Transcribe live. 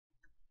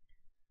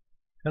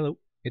Hello,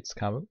 it's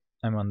Kabo.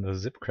 I'm on the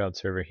ZipKrowd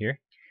server here,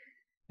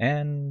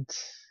 and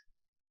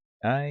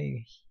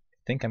I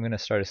think I'm going to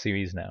start a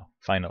series now,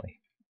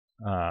 finally.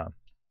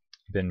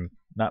 Been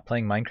not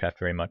playing Minecraft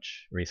very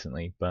much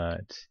recently,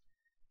 but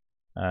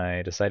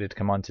I decided to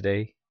come on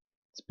today.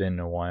 It's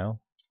been a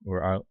while.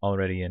 We're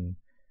already in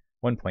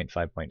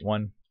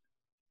 1.5.1.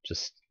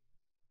 Just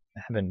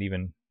haven't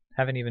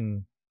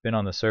even been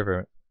on the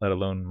server, let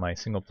alone my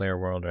single player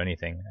world or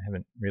anything. I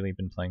haven't really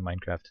been playing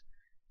Minecraft.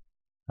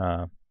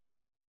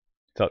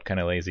 Felt kind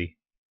of lazy.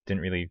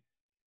 Didn't really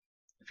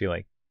feel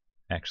like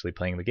actually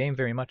playing the game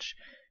very much,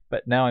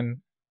 but now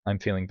I'm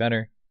feeling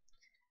better.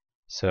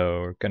 So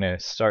we're gonna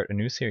start a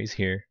new series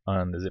here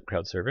on the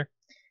ZipKrowd server.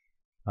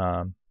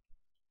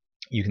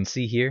 You can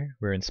see here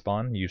we're in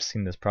spawn. You've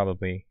seen this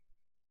probably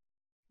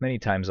many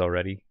times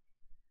already.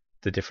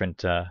 The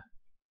different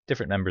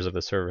members of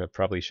the server have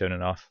probably shown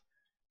it off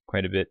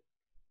quite a bit.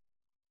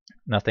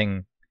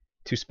 Nothing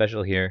too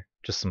special here.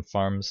 Just some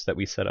farms that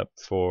we set up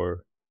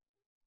for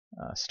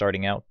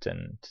starting out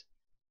and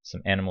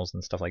some animals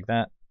and stuff like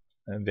that.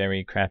 A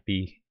very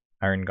crappy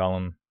iron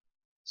golem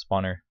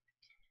spawner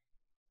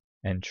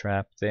and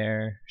trap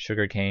there,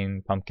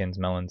 sugarcane, pumpkins,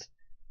 melons,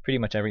 pretty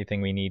much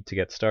everything we need to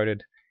get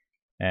started,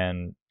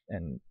 and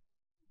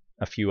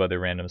a few other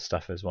random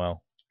stuff as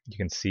well. You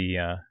can see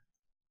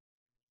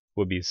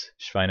Whoobi's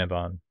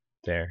Schweinebahn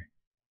there,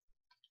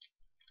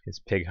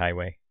 his pig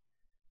highway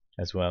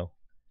as well.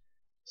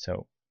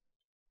 So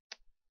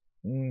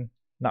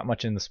not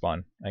much in the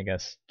spawn, I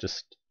guess.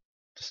 Just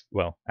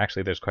well,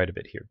 actually there's quite a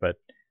bit here, but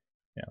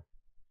you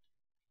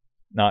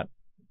know,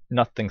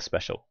 nothing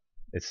special.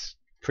 It's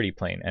pretty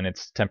plain, and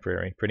it's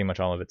temporary. Pretty much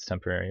all of it's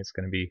temporary. It's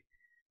going to be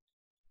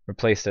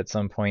replaced at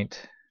some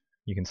point.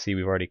 You can see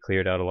we've already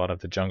cleared out a lot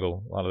of the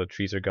jungle. A lot of the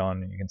trees are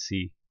gone, and you can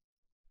see,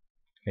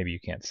 maybe you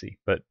can't see,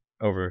 but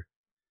over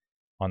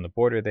on the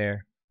border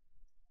there,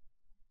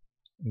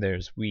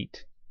 there's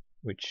wheat,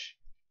 which,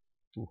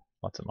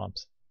 lots of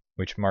mobs,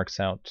 which marks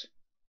out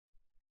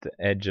the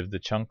edge of the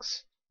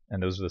chunks,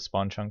 and those are the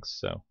spawn chunks.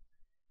 So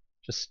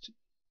just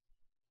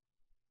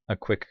a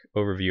quick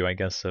overview, I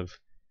guess, of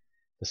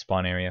the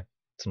spawn area.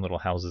 Some little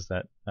houses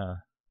that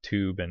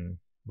Tube and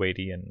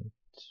Wadey and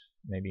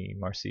maybe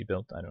Marcy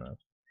built. I don't know.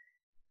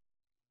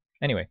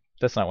 Anyway,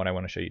 that's not what I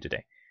want to show you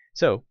today.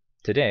 So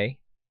today,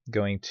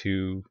 going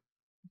to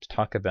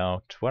talk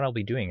about what I'll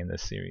be doing in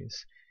this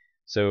series.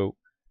 So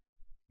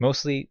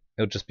mostly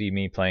it'll just be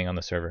me playing on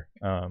the server.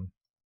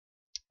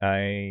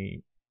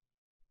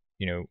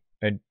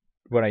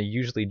 What I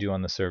usually do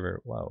on the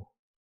server. Wow,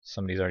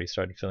 somebody's already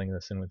started filling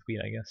this in with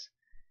wheat, I guess.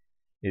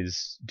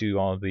 Is do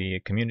all the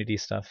community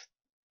stuff,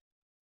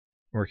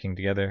 working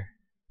together,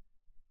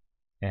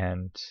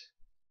 and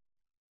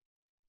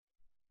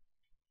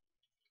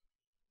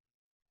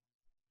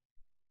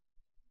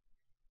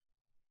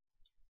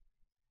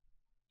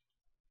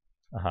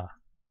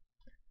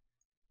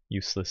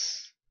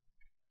useless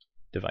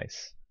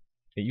device.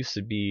 It used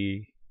to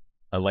be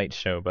a light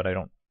show, but I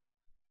don't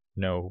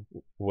know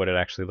what it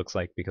actually looks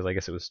like because I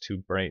guess it was too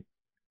bright.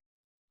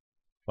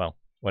 Well,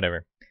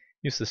 whatever.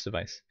 Useless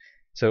device.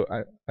 So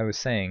I was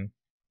saying,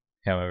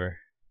 however,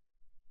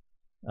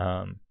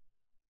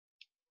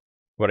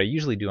 what I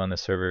usually do on the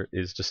server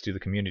is just do the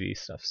community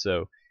stuff.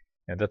 So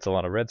that's a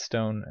lot of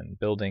redstone and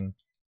building,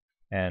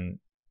 and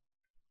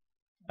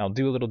I'll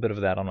do a little bit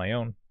of that on my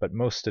own, but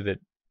most of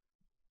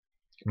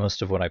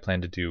what I plan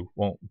to do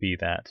won't be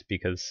that,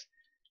 because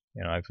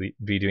I'll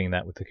be doing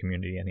that with the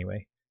community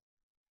anyway.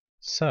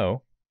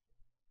 So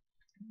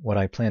what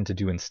I plan to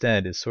do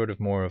instead is sort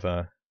of more of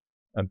a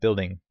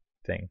building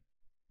thing,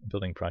 a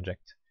building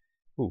project.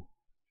 Ooh,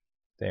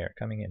 they're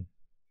coming in.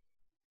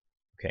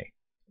 Okay,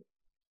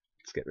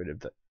 let's get rid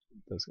of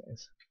those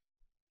guys.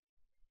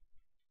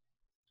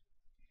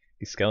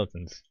 These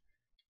skeletons,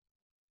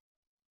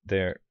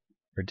 they're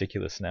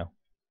ridiculous now.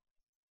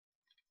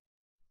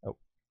 Oh,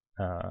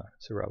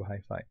 Saraba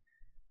Hi-Fi.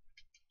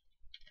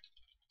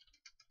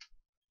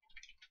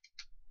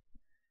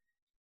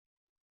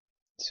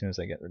 As soon as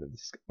I get rid of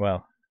this,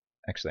 well,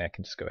 actually I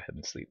can just go ahead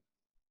and sleep.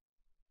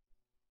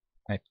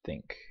 I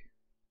think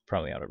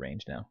probably out of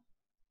range now.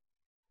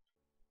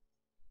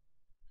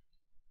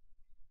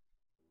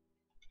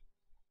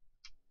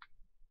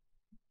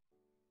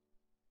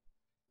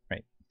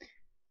 Right.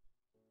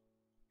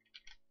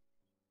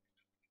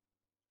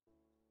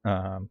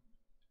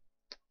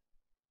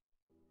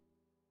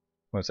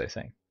 What was I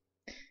saying?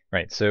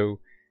 Right, so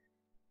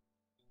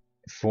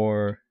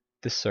for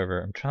this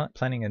server, I'm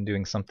planning on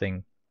doing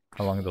something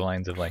along the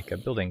lines of like a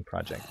building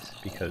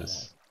project,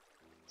 because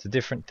it's a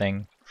different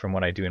thing from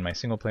what I do in my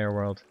single player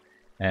world,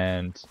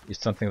 and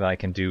it's something that I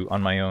can do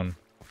on my own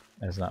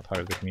as not part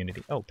of the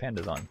community. Oh,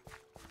 Panda's on.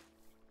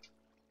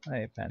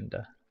 Hi,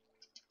 Panda.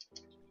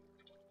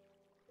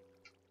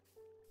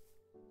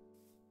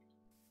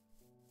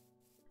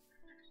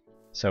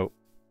 So,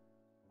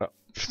 oh,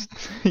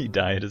 he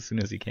died as soon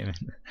as he came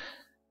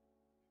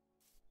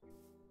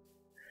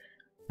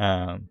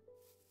in.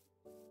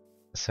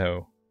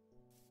 So,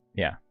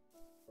 yeah.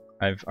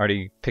 I've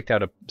already picked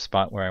out a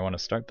spot where I want to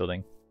start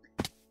building,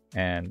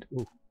 And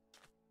ooh,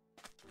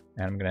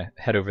 and I'm gonna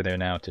head over there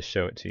now to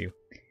show it to you.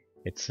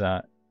 It's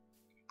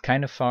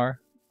kind of far,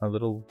 a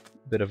little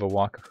bit of a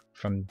walk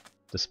from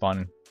the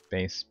spawn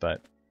base,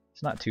 but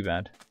it's not too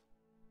bad.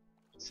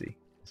 Let's see,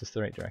 is this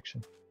the right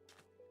direction?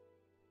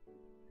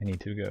 I need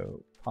to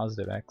go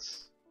positive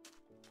X,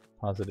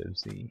 positive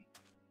Z.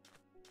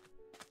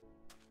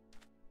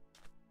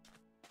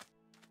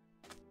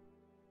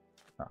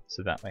 Oh,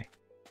 so that way.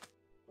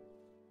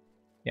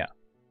 Yeah.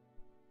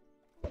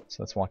 So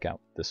let's walk out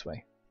this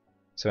way.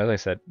 So as I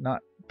said,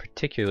 not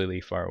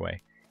particularly far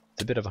away.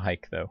 It's a bit of a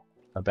hike though.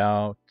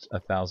 About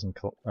 1,000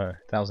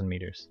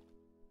 meters.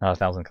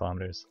 1,000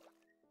 kilometers.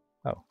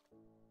 Oh.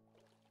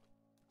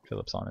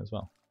 Philip's on as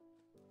well.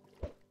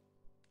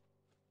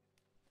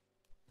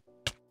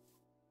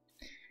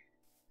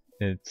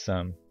 It's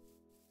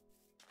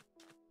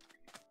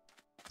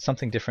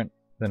something different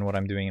than what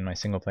I'm doing in my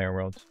single player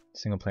world.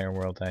 Single player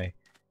world, I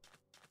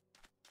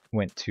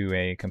went to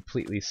a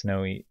completely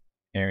snowy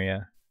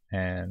area,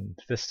 and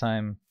this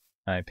time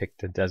I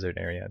picked a desert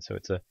area, so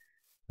it's a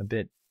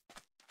bit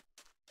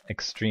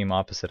extreme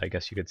opposite, I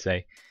guess you could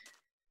say,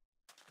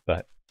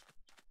 but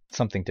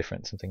something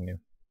different, something new.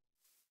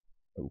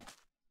 Ooh.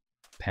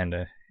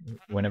 Panda,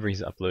 whenever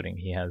he's uploading,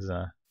 he has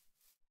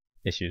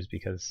issues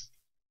because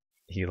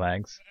he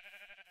lags.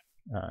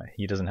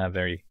 He doesn't have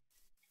very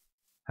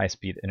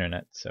high-speed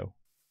internet, so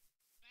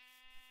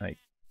like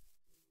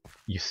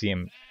you see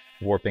him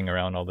warping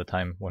around all the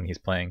time when he's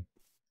playing.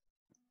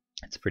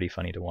 It's pretty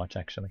funny to watch,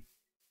 actually.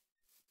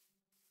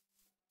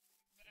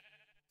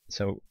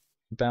 So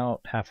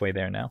about halfway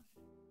there now.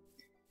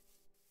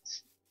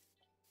 It's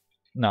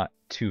not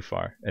too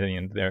far. I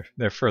mean,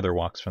 they're further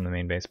walks from the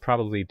main base.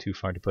 Probably too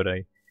far to put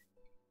an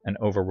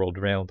overworld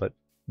rail, but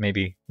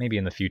maybe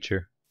in the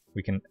future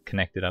we can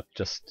connect it up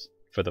just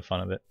for the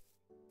fun of it.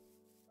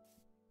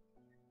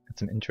 Got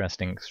some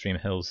interesting extreme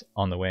hills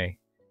on the way,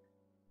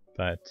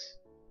 but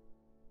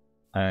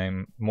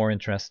I'm more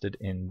interested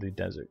in the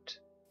desert.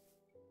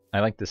 I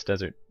like this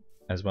desert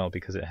as well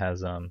because it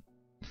has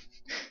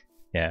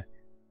yeah,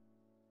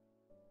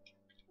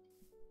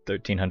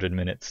 1,300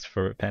 minutes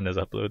for Panda's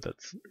upload.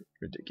 That's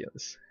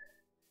ridiculous.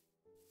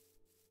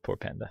 Poor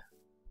Panda.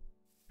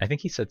 I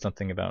think he said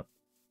something about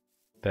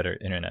better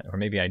internet, or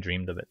maybe I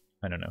dreamed of it.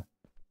 I don't know.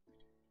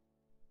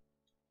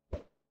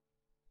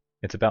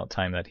 It's about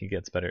time that he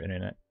gets better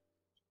internet.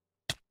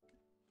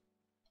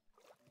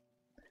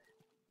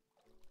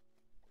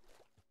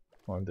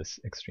 More of this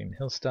extreme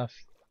hill stuff.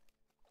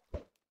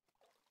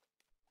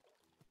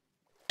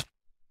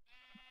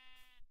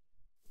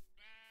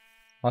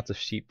 Lots of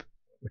sheep,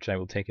 which I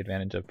will take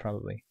advantage of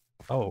probably.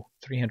 Oh,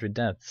 300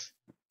 deaths.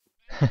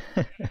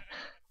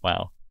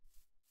 Wow.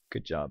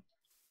 Good job.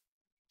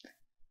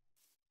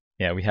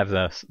 Yeah, we have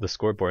the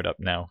scoreboard up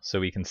now, so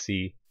we can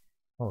see...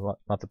 Oh,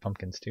 lots of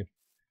pumpkins too.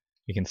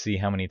 You can see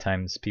how many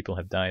times people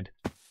have died.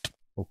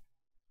 Oh.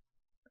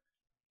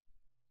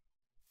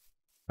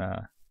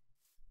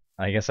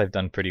 I guess I've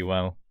done pretty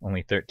well.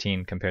 Only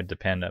 13 compared to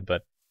Panda,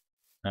 but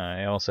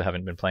I also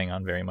haven't been playing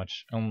on very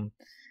much. It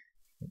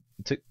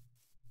took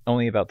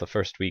only about the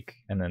first week,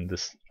 and then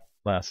this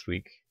last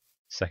week,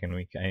 second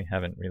week, I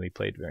haven't really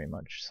played very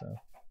much, so...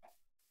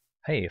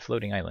 Hey, a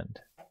floating island.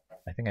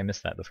 I think I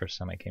missed that the first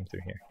time I came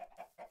through here.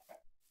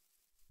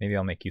 Maybe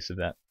I'll make use of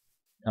that.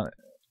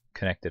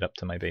 Connect it up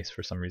to my base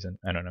for some reason.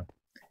 I don't know.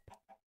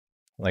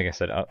 Like I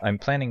said, I'm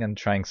planning on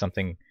trying some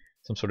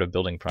sort of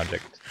building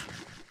project.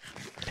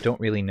 I don't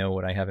really know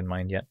what I have in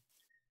mind yet.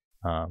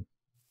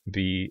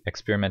 Be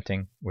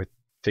experimenting with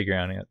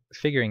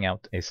figuring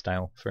out a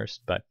style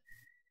first, but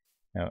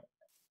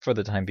for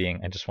the time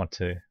being, I just want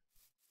to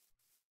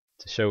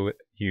show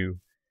you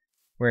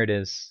where it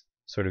is,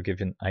 sort of give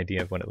you an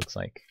idea of what it looks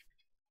like.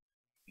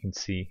 You can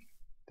see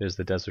there's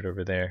the desert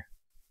over there,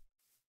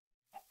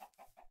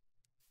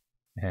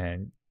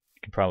 and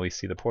you can probably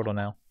see the portal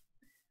now.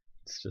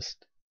 It's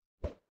just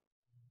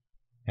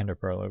Ender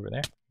Pearl over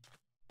there.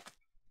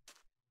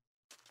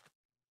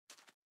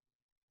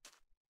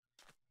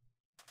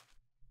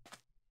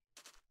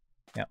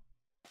 Yeah,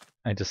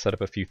 I just set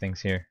up a few things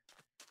here.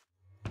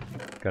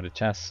 Got a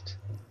chest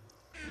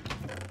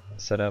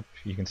set up.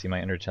 You can see my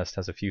ender chest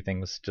has a few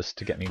things just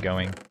to get me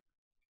going,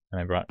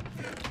 and I brought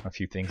a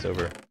few things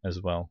over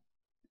as well.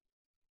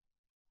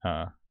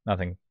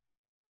 Nothing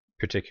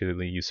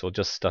particularly useful,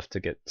 just stuff to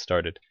get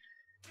started.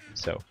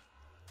 So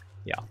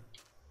yeah,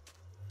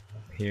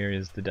 here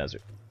is the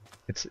desert.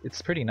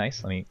 It's pretty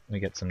nice. Let me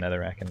get some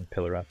netherrack and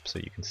pillar up so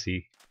you can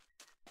see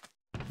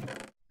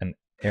an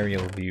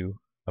aerial view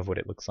of what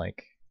it looks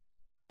like.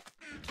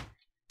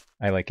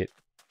 I like it.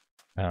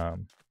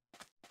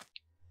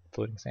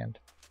 Floating sand.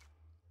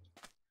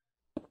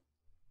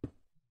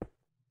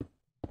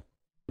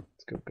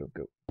 Let's go, go,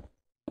 go.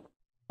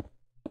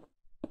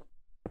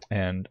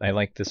 And I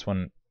like this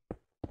one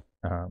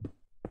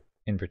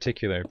in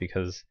particular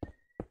because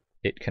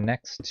it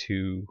connects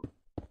to,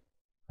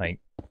 like,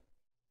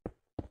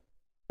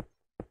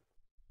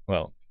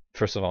 well,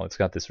 first of all, it's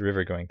got this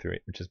river going through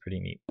it, which is pretty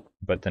neat.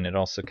 But then it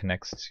also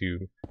connects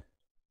to,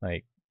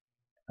 like,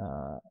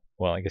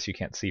 well, I guess you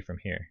can't see from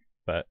here,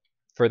 but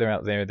further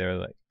out there,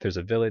 there's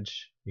a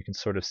village. You can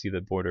sort of see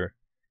the border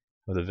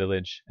of the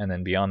village, and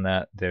then beyond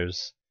that,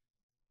 there's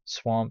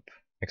swamp,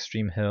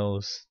 extreme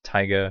hills,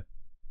 taiga,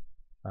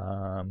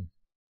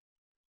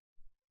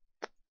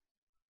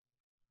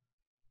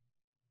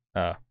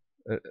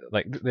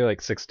 like there are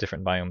like 6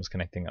 different biomes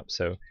connecting up,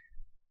 so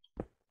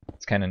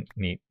it's kind of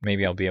neat.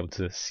 Maybe I'll be able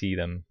to see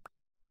them.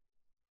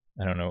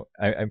 I don't know.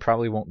 I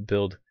probably won't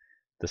build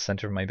the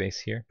center of my base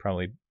here.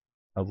 Probably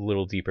a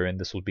little deeper, and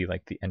this will be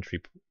like the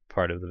entry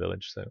part of the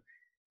village. So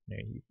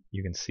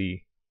you can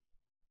see,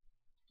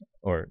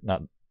 or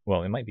not.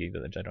 Well, it might be a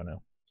village. I don't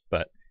know,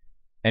 but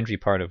entry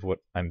part of what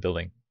I'm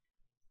building.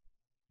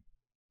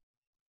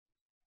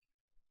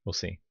 We'll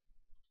see.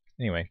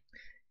 Anyway,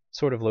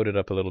 sort of loaded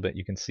up a little bit.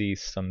 You can see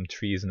some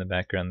trees in the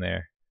background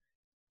there.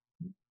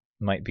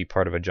 Might be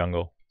part of a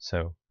jungle.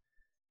 So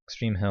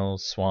extreme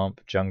hills,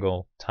 swamp,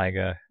 jungle,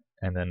 taiga,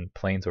 and then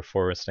plains or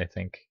forest, I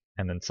think,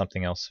 and then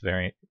something else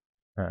very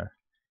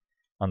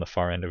on the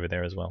far end over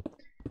there as well.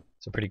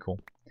 So pretty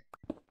cool.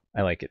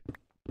 I like it.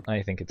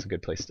 I think it's a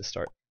good place to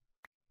start.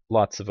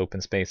 Lots of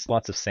open space,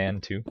 lots of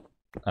sand too.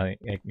 I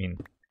mean,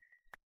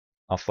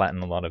 I'll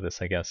flatten a lot of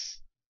this, I guess.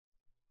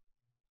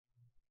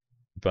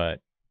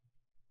 But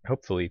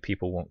hopefully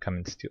people won't come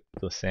and steal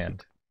the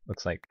sand.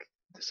 Looks like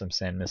there's some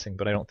sand missing,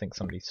 but I don't think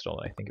somebody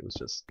stole it. I think it was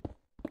just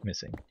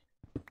missing.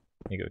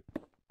 Let me go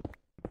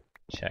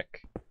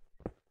check.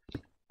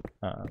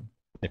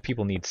 If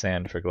people need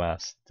sand for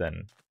glass,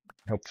 then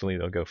hopefully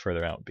they'll go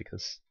further out,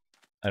 because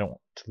I don't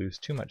want to lose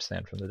too much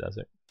sand from the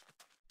desert.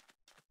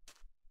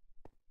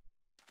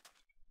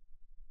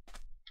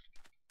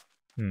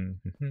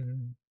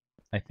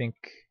 I think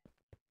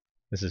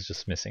this is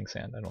just missing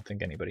sand. I don't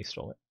think anybody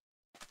stole it,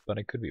 but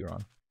I could be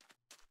wrong.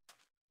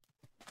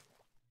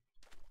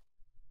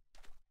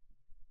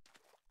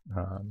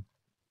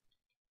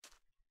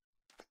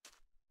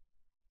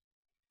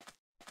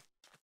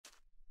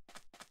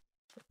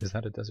 Is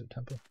that a desert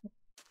temple?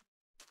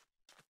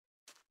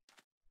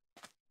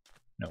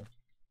 No.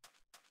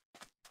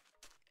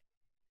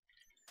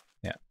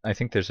 Yeah, I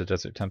think there's a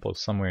desert temple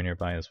somewhere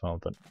nearby as well,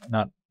 but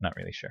not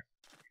really sure.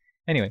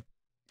 Anyway,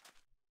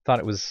 thought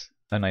it was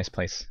a nice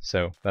place,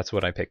 so that's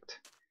what I picked.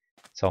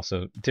 It's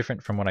also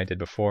different from what I did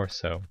before,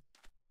 so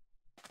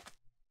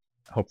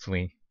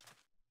hopefully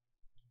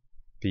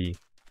be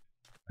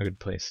a good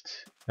place.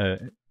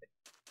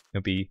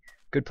 It'll be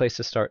a good place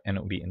to start, and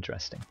it'll be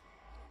interesting.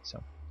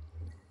 So,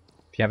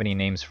 if you have any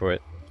names for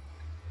it,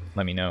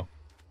 let me know.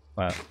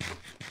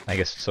 I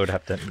guess sort of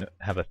have to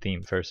have a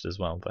theme first as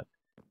well, but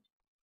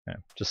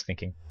just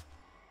thinking.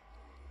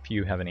 If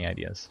you have any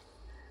ideas.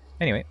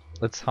 Anyway,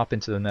 let's hop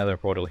into the nether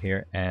portal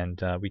here,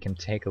 and we can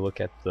take a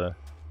look at the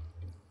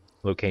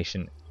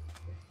location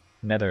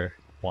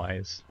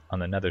nether-wise on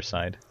the nether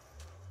side.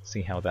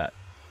 See how that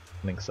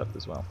links up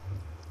as well.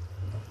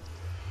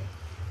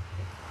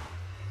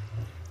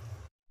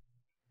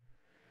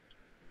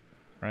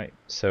 Alright,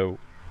 so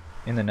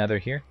in the nether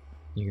here,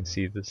 you can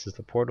see this is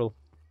the portal.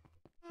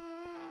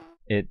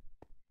 It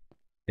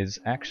is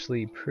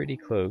actually pretty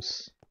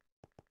close.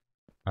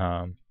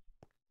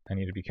 I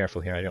need to be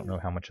careful here. I don't know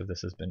how much of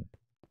this has been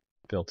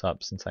built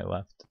up since I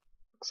left.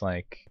 Looks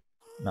like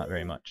not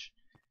very much.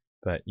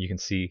 But you can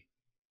see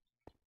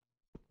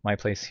my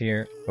place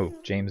here. Oh,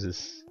 James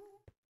is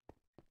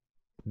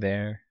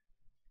there.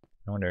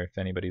 I wonder if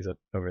anybody's up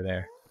over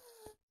there.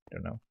 I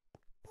don't know.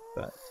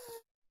 But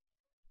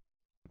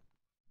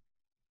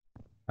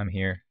I'm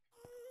here.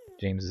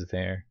 James is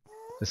there.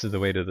 This is the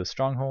way to the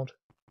stronghold.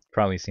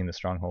 Probably seen the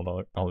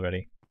stronghold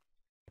already.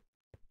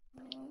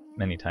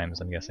 Many times,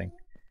 I'm guessing.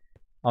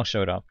 I'll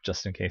show it up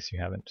just in case you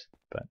haven't.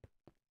 But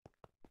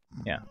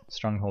yeah,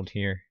 stronghold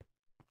here.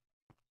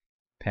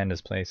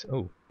 Panda's place.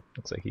 Oh,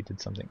 looks like he did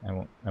something.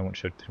 I won't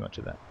show too much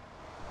of that.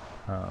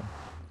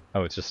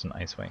 Oh, it's just an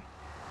ice way.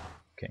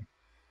 Okay.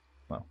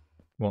 Well,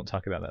 won't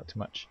talk about that too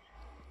much.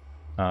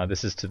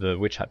 This is to the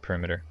witch hut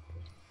perimeter,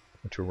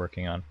 which we're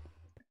working on.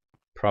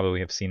 Probably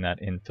have seen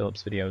that in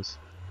Philip's videos.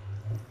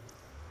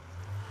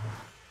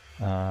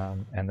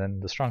 And then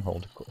the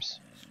stronghold, of course.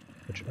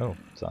 Which, oh,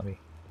 zombie.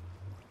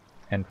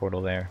 End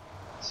portal there.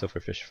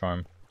 Silverfish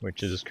farm,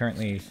 which is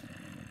currently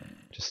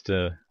just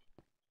a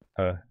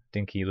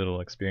dinky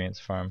little experience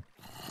farm.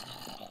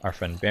 Our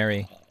friend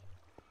Barry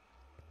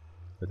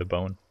with a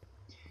bone.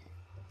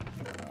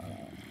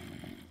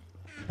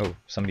 Oh,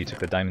 somebody took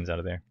the diamonds out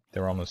of there.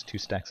 There were almost 2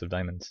 stacks of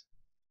diamonds.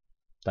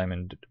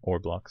 Diamond ore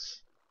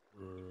blocks.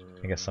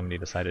 I guess somebody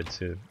decided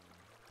to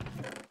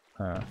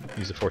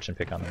use a fortune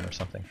pick on them or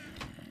something.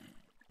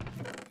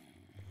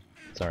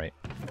 It's alright.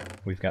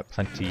 We've got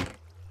plenty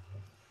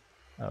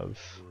of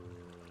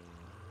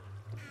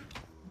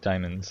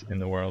diamonds in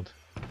the world.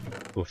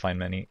 We'll find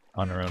many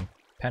on our own.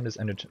 Panda's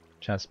ender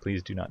chest,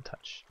 please do not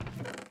touch.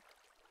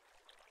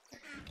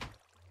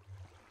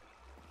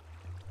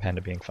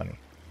 Panda being funny.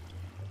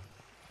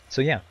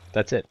 So yeah,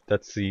 that's it.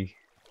 That's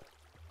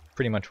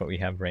pretty much what we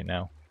have right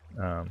now.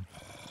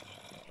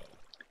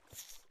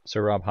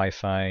 Sir Rob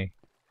Hi-Fi,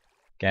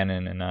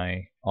 Gannon and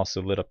I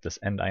also lit up this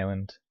end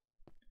island.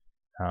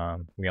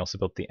 We also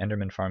built the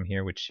Enderman farm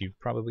here, which you've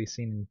probably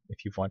seen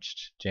if you've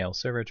watched JL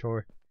Server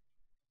Tour.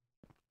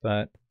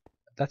 But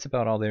that's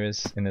about all there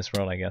is in this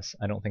world, I guess.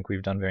 I don't think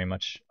we've done very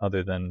much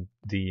other than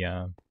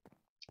the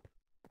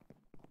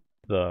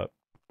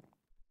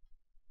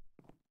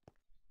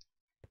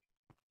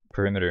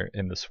perimeter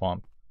in the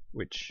swamp,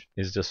 which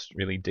is just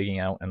really digging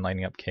out and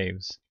lining up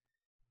caves.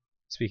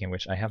 Speaking of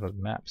which, I have a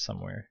map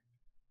somewhere.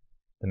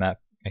 The map,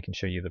 I can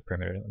show you the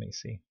perimeter. Let me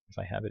see if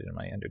I have it in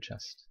my ender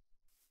chest.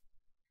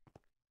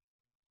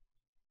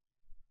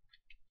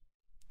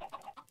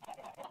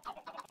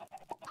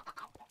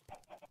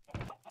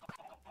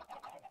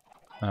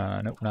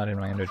 Nope, not in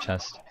my ender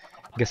chest.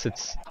 I guess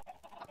it's...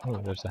 Oh,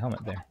 there's a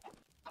helmet there.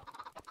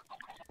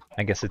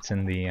 I guess it's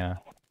in the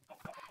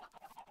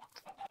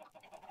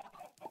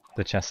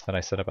chest that I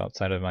set up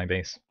outside of my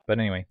base. But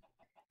anyway,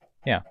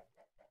 yeah.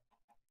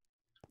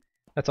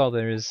 That's all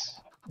there is,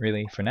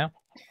 really, for now.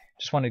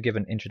 Just wanted to give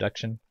an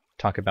introduction,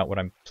 talk about what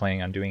I'm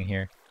planning on doing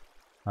here,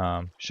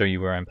 show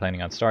you where I'm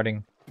planning on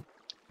starting,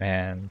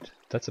 and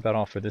that's about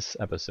all for this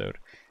episode.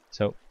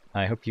 So,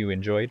 I hope you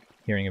enjoyed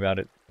hearing about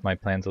it, my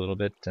plans a little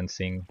bit, and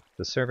seeing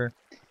the server,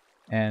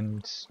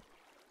 and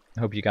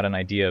I hope you got an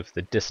idea of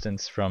the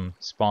distance from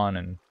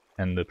spawn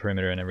and the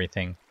perimeter and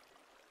everything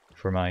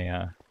for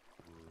my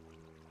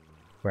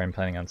where I'm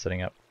planning on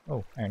setting up.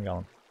 Oh, iron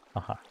golem.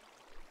 Aha.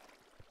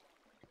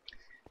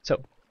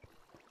 So,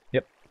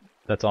 yep,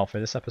 that's all for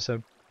this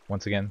episode.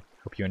 Once again,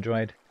 hope you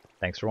enjoyed.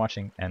 Thanks for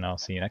watching, and I'll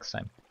see you next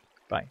time.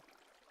 Bye.